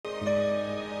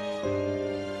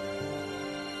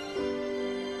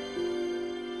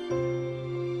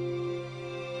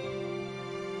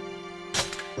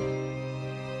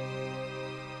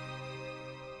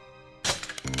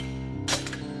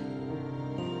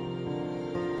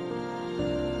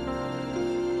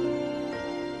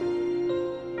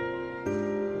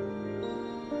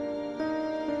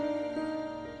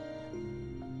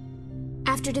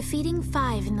After defeating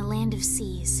 5 in the Land of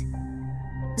Seas,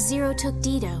 Zero took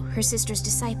Dido, her sister's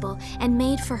disciple, and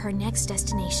made for her next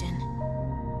destination.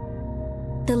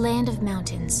 The Land of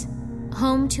Mountains,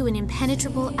 home to an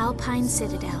impenetrable alpine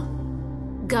citadel,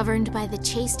 governed by the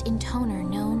chaste intoner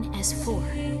known as Four.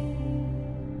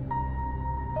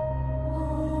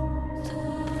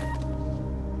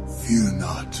 Fear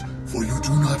not, for you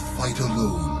do not fight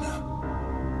alone.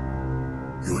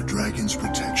 Your dragon's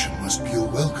protection must be a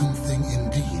welcome thing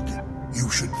indeed. You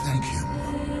should thank him.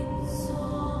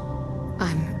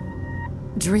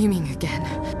 I'm dreaming again.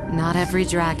 Not every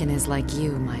dragon is like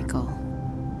you, Michael.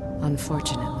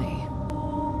 Unfortunately.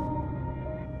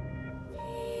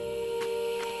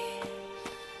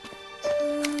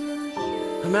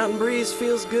 A mountain breeze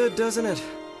feels good, doesn't it?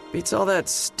 Beats all that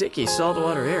sticky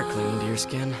saltwater air clinging to your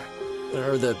skin.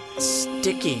 Or the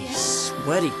sticky,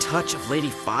 sweaty touch of Lady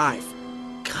Five.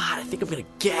 God, I think I'm gonna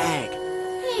gag.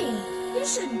 Hey, you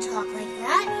shouldn't talk like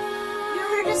that.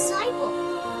 You're her disciple.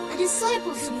 A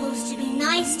disciple's supposed to be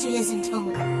nice to his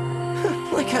intoner.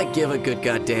 Like I give a good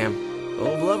goddamn.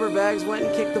 Old Blubberbags went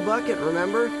and kicked the bucket,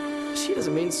 remember? She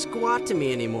doesn't mean squat to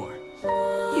me anymore.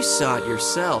 You saw it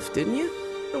yourself, didn't you?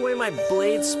 The way my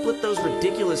blade split those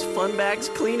ridiculous fun bags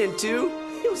clean in two?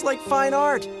 It was like fine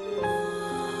art.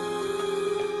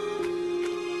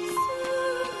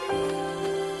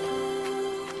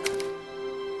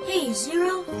 Hey,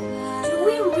 Zero, do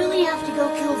we really have to go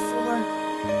kill Four?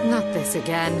 Not this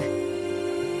again.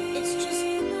 It's just,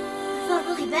 I felt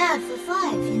really bad for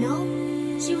Five, you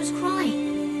know? She was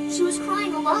crying. She was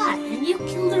crying a lot, and you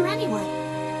killed her anyway.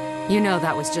 You know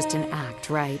that was just an act,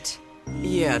 right?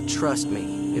 Yeah, trust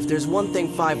me. If there's one thing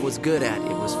Five was good at,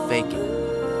 it was faking.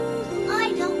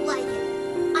 I don't like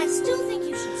it. I still think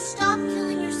you should stop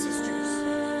killing your sisters.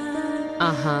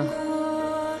 Uh-huh.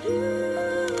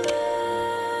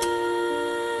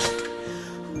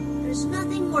 There's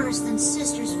nothing worse than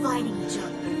sisters fighting each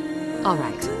other. All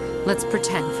right, let's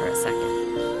pretend for a second.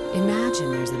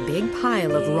 Imagine there's a big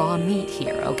pile of raw meat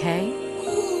here, okay?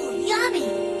 Ooh, yummy!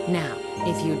 Now,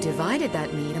 if you divided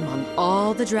that meat among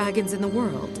all the dragons in the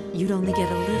world, you'd only get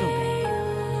a little bit.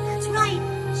 That's right.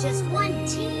 Just one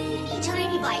teeny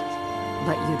tiny bite.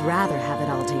 But you'd rather have it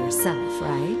all to yourself,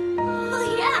 right?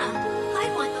 Oh, yeah. I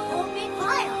want the whole big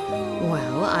pile.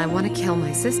 Well, I want to kill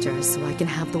my sisters so I can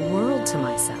have the world to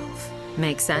myself.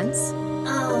 Make sense?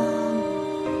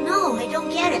 No, I don't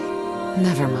get it.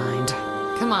 Never mind.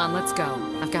 Come on, let's go.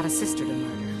 I've got a sister to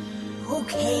murder.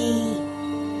 Okay.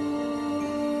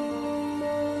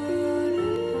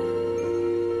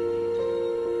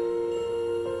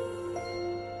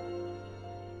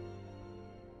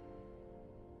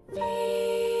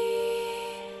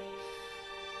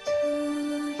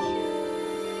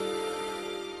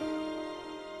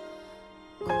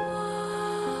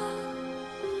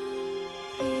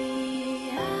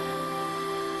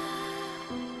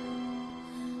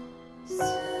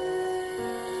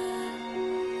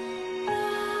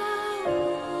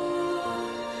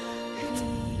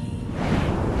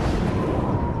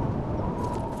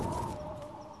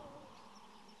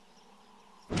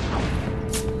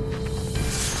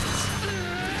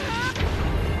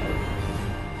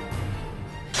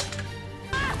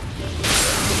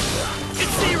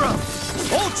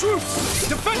 Troops,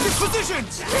 defend your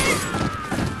positions!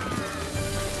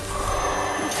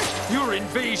 Your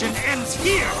invasion ends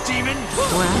here, demon!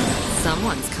 Well,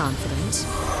 someone's confident.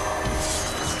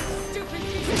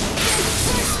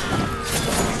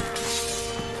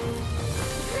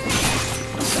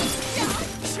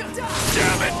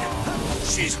 Damn it!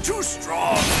 She's too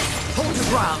strong! Hold your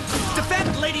ground!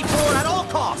 Defend Lady Four at all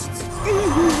costs!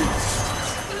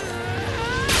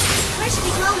 Where should we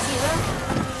go, Zero?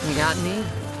 You got me?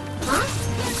 Huh?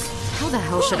 How the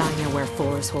hell should I know where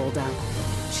Fours hold up?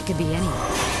 She could be anywhere.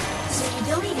 So you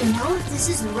don't even know if this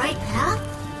is the right path?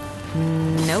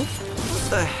 Nope. What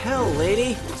the hell,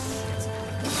 lady?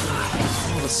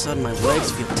 All of a sudden, my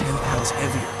legs feel 10 pounds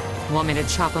heavier. Want me to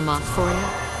chop them off for you?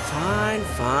 Fine,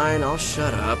 fine, I'll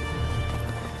shut up.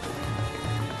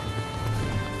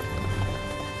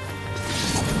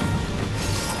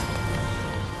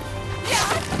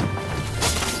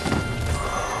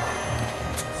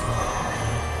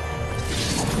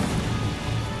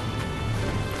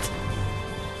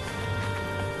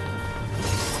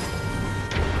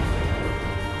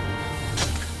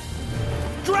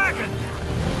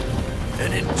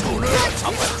 An intoner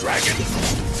atop a dragon?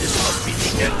 This must be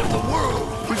the end of the world.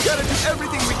 We've got to do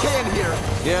everything we can here.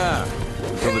 Yeah,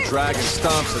 until the dragon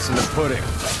stomps us in the pudding.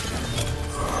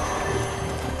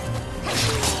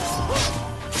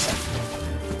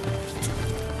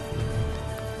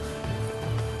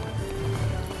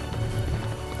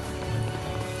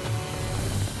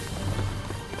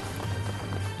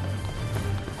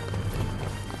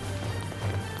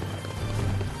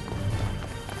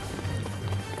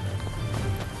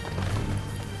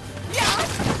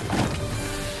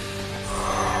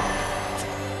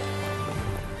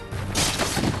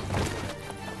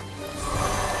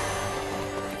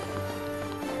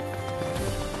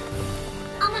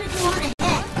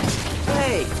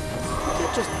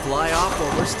 fly off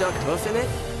while we're stuck hoofing it?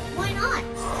 Why not?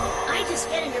 I just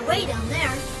get in your way down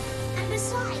there. And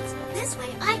besides, this way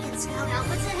I can scout out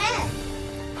what's ahead.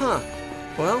 Huh.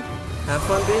 Well, have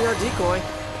fun being our decoy.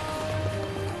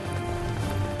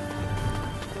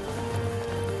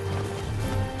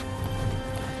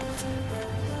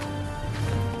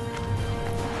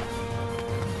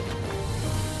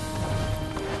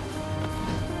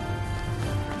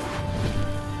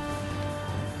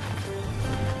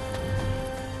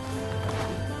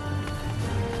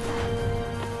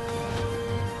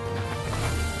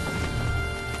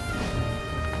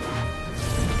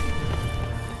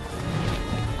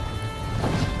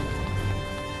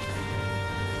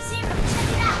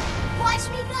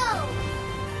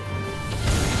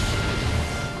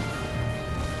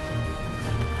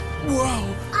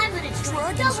 Whoa! I'm gonna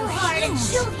try double hard and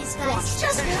kill these guys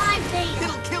just where I'm made.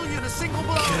 It'll kill you in a single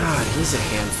blow! God, he's a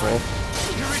handful.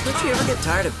 Don't you ever get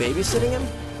tired of babysitting him?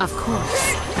 Of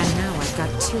course. And now I've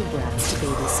got 2 brats to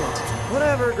babysit.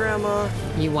 Whatever, Grandma.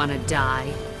 You wanna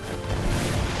die?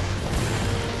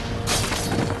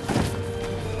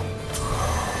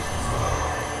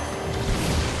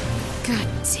 God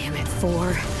damn it,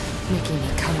 4. Making me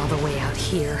come all the way out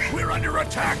here. We're under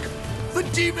attack! The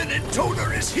demon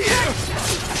intoner is here!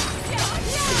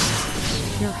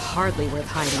 You're hardly worth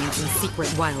hiding in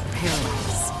secret wild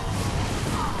paradise.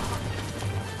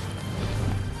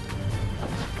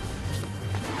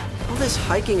 All this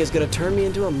hiking is gonna turn me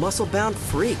into a muscle-bound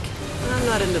freak. I'm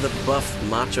not into the buff,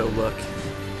 macho look.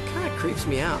 Kinda creeps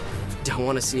me out. Don't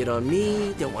want to see it on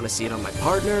me, don't want to see it on my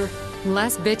partner.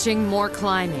 Less bitching, more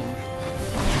climbing.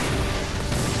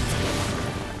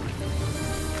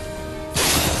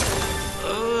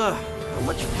 Ugh, how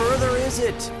much further is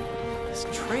it? This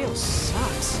trail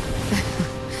sucks.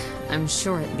 I'm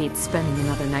sure it beats spending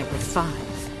another night with 5.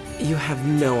 You have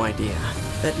no idea.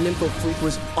 That nympho freak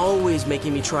was always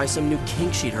making me try some new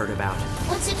kink she'd heard about.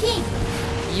 What's a kink?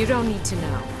 You don't need to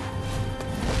know.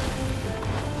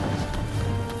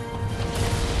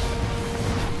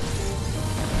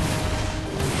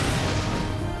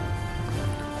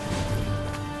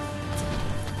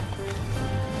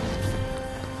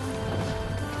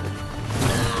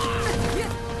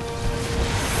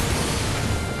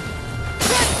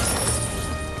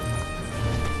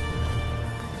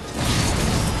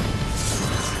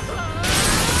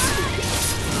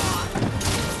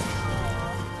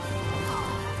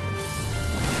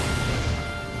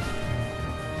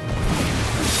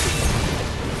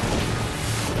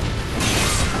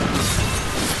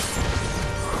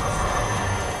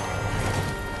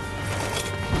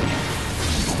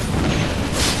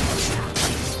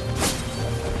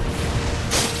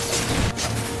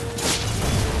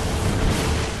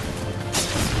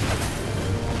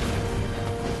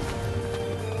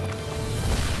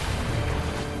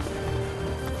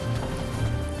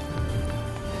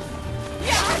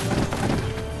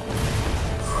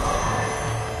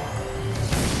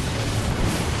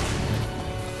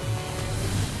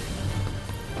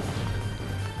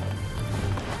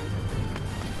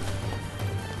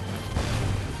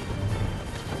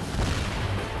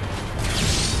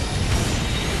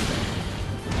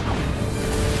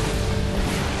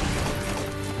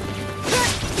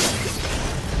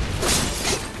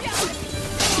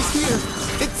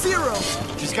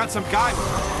 She's got some guy.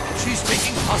 She's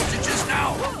taking hostages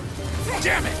now!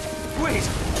 Damn it! Wait,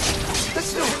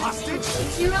 that's no hostage.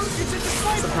 Zero? It's a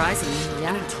disciple. Surprisingly,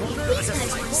 yeah. These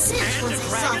guys were sick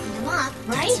once I softened them up,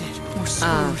 right? We're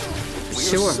screwed.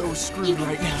 Sure. We're so screwed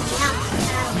right now.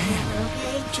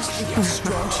 Okay? Just think how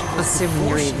strong she was. Assuming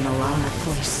you're even alive.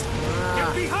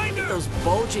 Get behind her! Those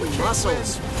bulging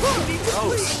muscles.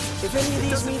 Gross. If any of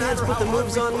these meatheads put the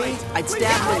moves on me, I'd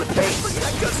stab them in the face.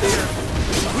 Protect us here!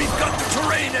 We've got the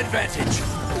terrain advantage!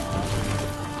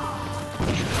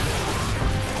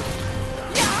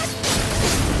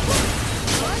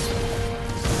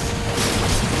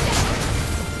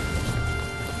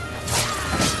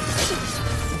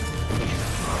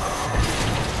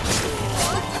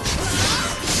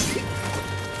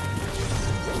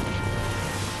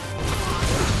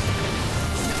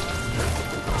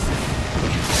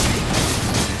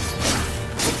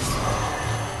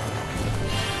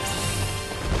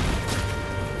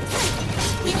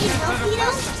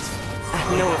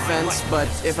 No offense, but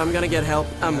if I'm gonna get help,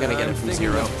 I'm gonna get it from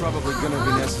Zero. That's probably gonna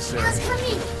be necessary. Ask for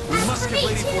me. We Ask must for give me,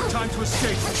 Lady Four too. time to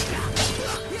escape.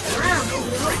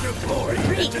 Greater glory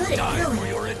Pretty than good to at die killing. for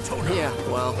your intoner. Yeah,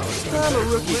 well, I'm a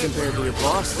rookie compared to your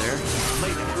boss there.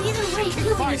 Either way,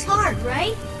 killing is hard,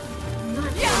 right?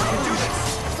 Not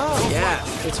Oh yeah,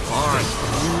 it's hard.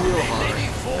 Real hard.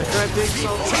 I tried big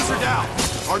salt. Chase her down.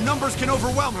 Our numbers can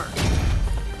overwhelm her.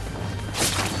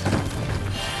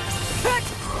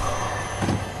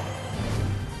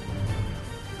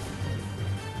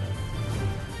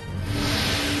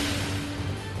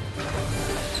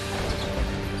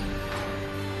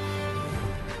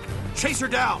 Chase her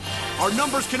down! Our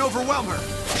numbers can overwhelm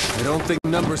her! I don't think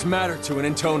numbers matter to an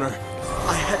intoner.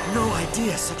 I had no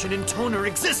idea such an intoner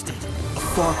existed! A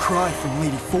far cry from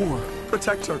Lady 4.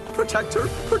 Protect her! Protect her!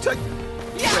 Protect...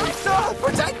 Yeah, no!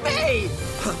 Protect me!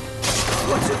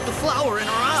 What's with the flower in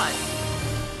her eye?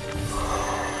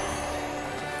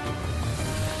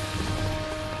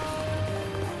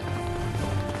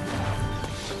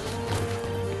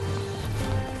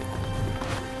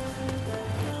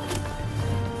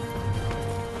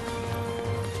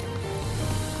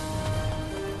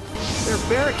 There are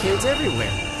barricades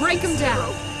everywhere. Break them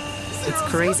down! It's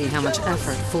crazy how much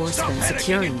effort Force spent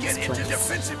securing this place.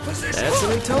 That's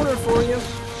an intoner for you.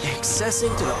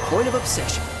 Accessing to the point of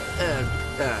obsession.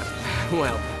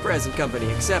 Well, present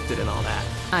company accepted and all that.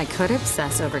 I could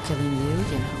obsess over killing you,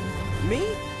 you know.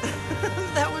 Me?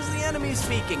 That was the enemy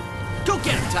speaking. Go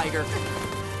get him, Tiger.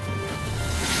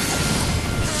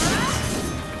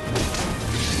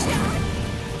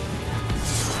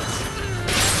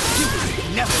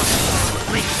 Never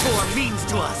what Lady 4 means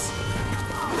to us!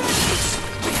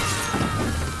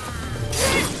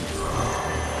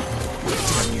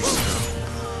 Damn you,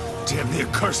 Zero. Damn the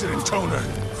accursed intoner.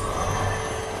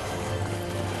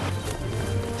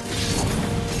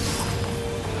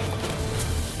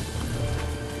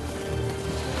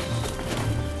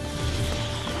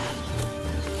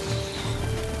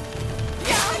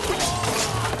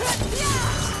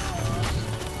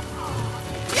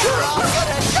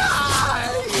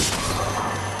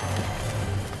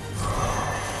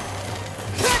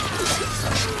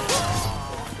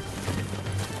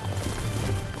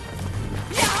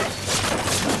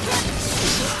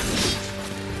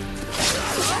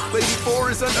 Lady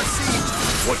 4 is under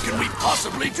siege! What can we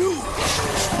possibly do?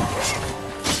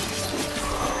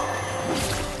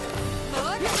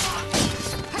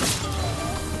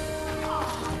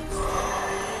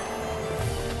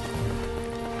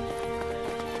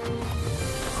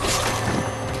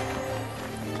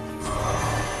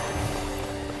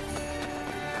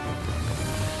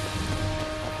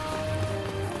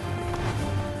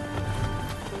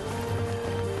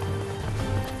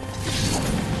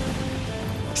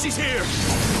 She's here!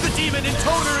 The demon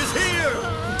intoner is here!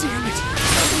 Damn it.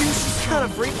 It's kind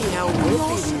of freaky how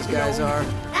wimpy these guys are.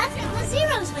 That's it,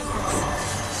 Zero's with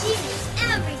us. She makes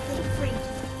everything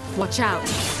free. Watch out.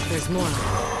 There's more.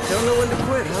 Don't know when to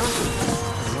quit,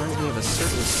 huh? Reminds me of a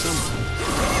certain someone.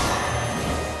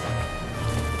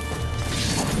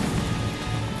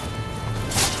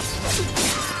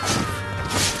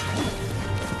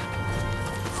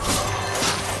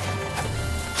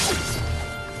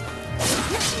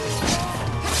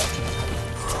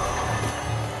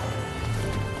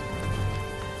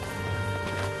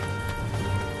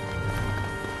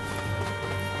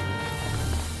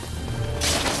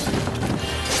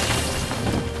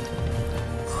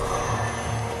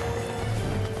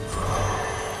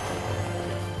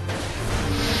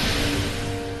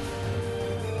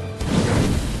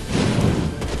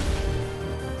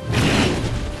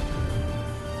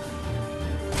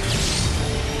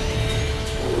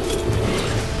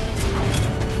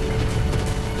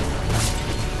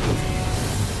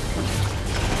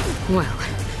 Well,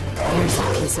 here's a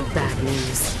piece of bad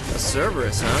news. A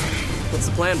Cerberus, huh? What's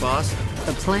the plan, boss?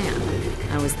 The plan.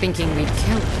 I was thinking we'd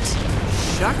kill it.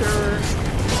 Shocker!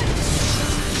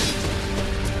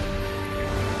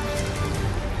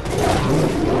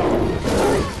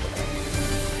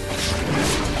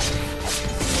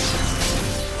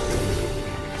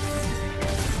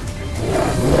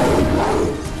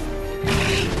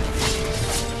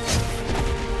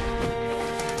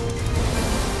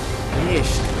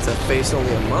 It's a face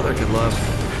only a mother could love.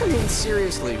 I mean,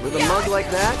 seriously, with a mug like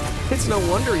that, it's no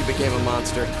wonder he became a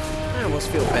monster. I almost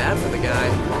feel bad for the guy.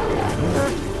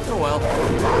 Oh well.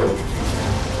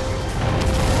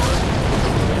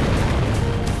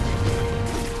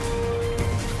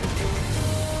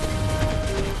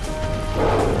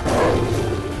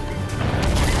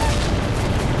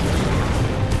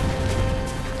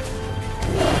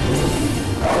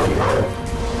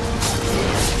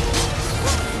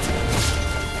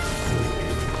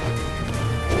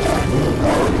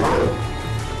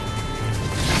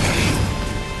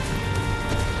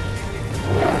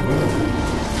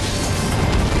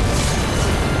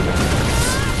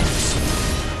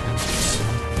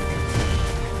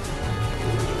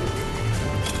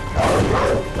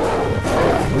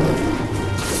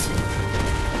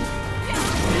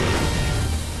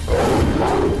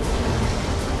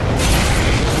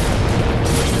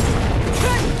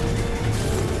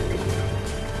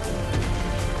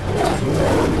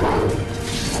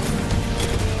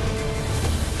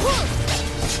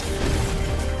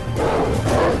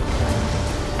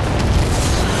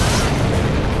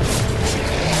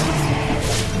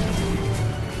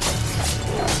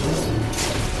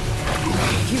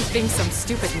 You think some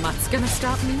stupid mutt's gonna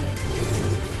stop me?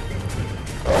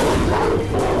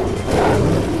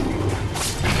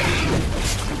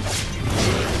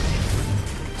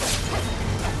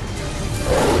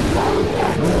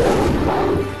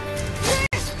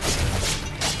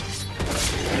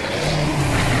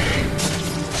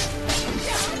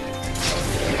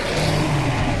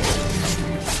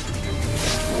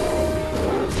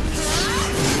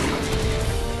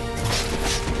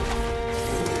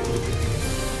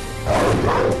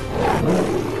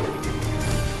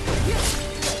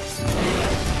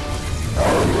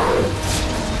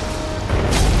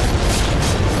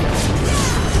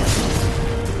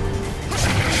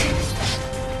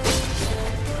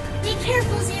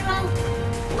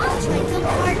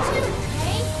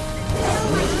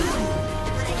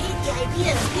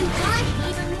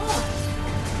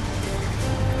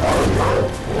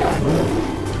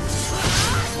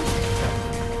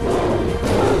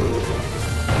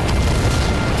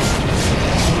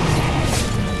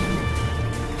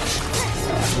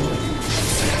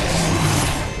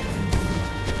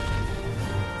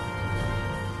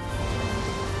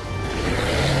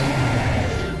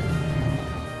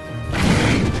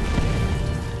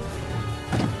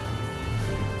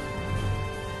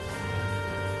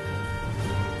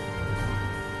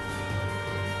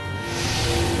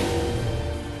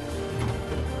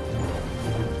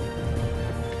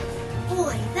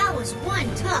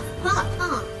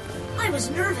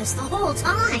 The whole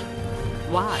time.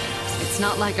 Why? It's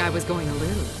not like I was going to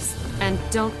lose. And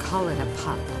don't call it a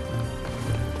pup.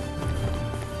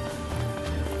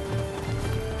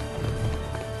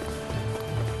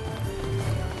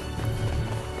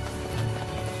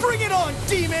 Bring it on,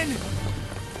 demon!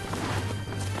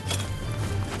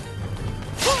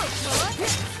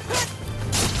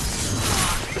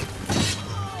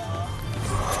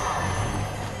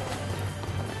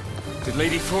 Did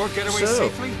Lady 4 get away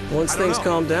safely? Once things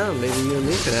calm down, maybe you and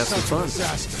me could have some fun.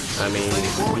 I mean,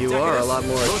 you are a lot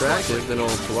more attractive than old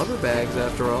blubberbags,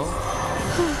 after all.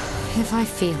 If I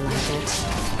feel like it.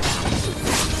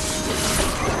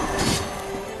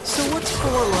 So what's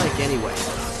 4 like, anyway?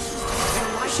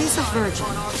 She's a virgin.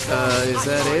 Is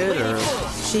that it, or...?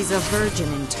 She's a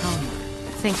virgin in toner.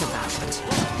 Think about it.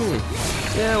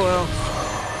 Yeah, well,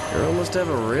 you almost have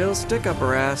a real stick up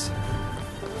her ass.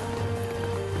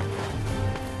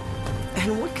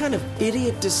 And what kind of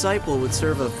idiot disciple would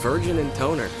serve a virgin in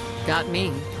toner? Got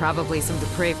me. Probably some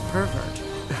depraved pervert.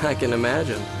 I can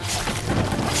imagine.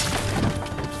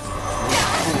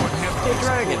 Hey,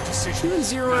 Dragon, you and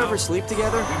Zero ever sleep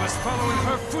together? We must follow in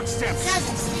her footsteps.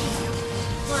 Doesn't sleep.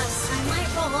 Plus, I might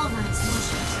roll over its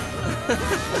motions.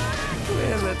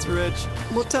 Man, that's rich.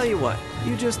 Well, tell you what,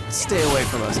 you just stay away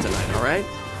from us tonight, all right?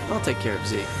 I'll take care of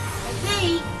Z.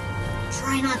 Okay.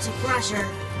 Try not to crush her.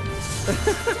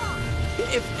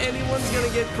 If anyone's gonna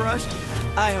get crushed,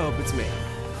 I hope it's me.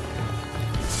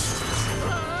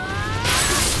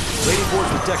 Lady 4's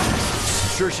protecting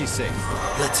us. Sure she's safe.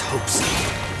 Let's hope so.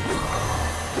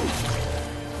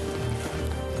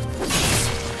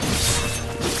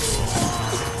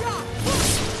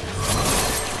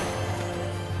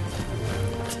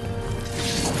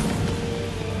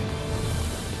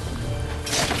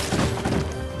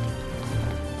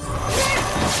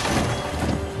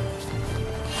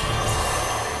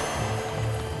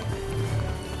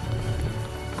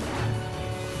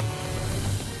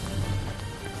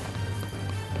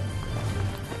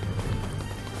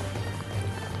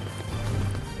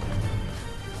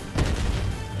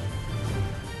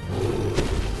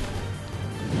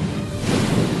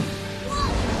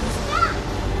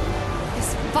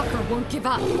 Won't give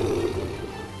up. The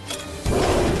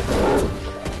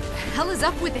hell is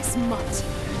up with this mutt?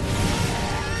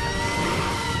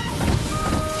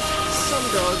 Some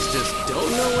dogs just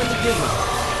don't know when to give up.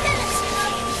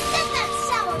 Get that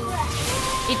sour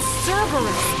breath! It's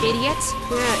Cerberus, idiot!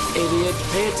 Yeah, idiot,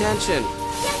 pay attention.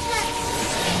 Get that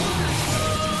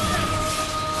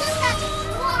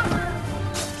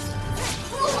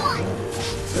Come on!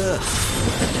 Ugh,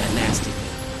 look at that nasty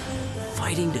thing.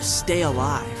 Fighting to stay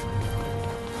alive.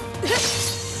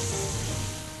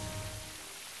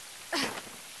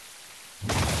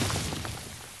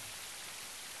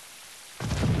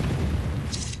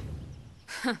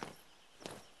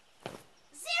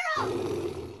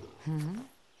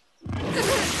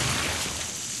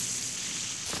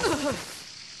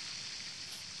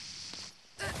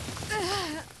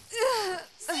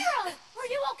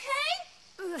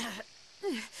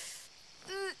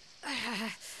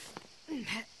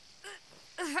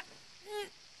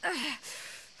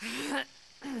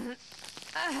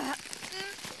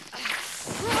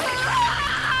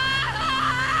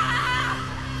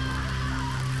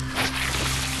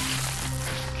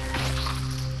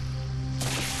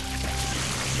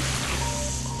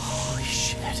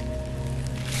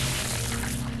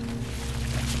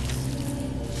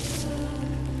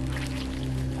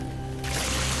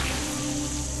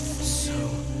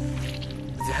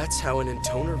 That's how an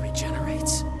intoner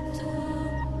regenerates?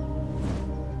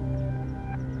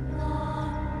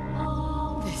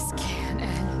 This can't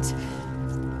end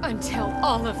until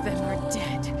all of them are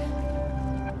dead.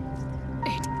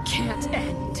 It can't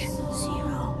end.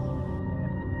 Zero.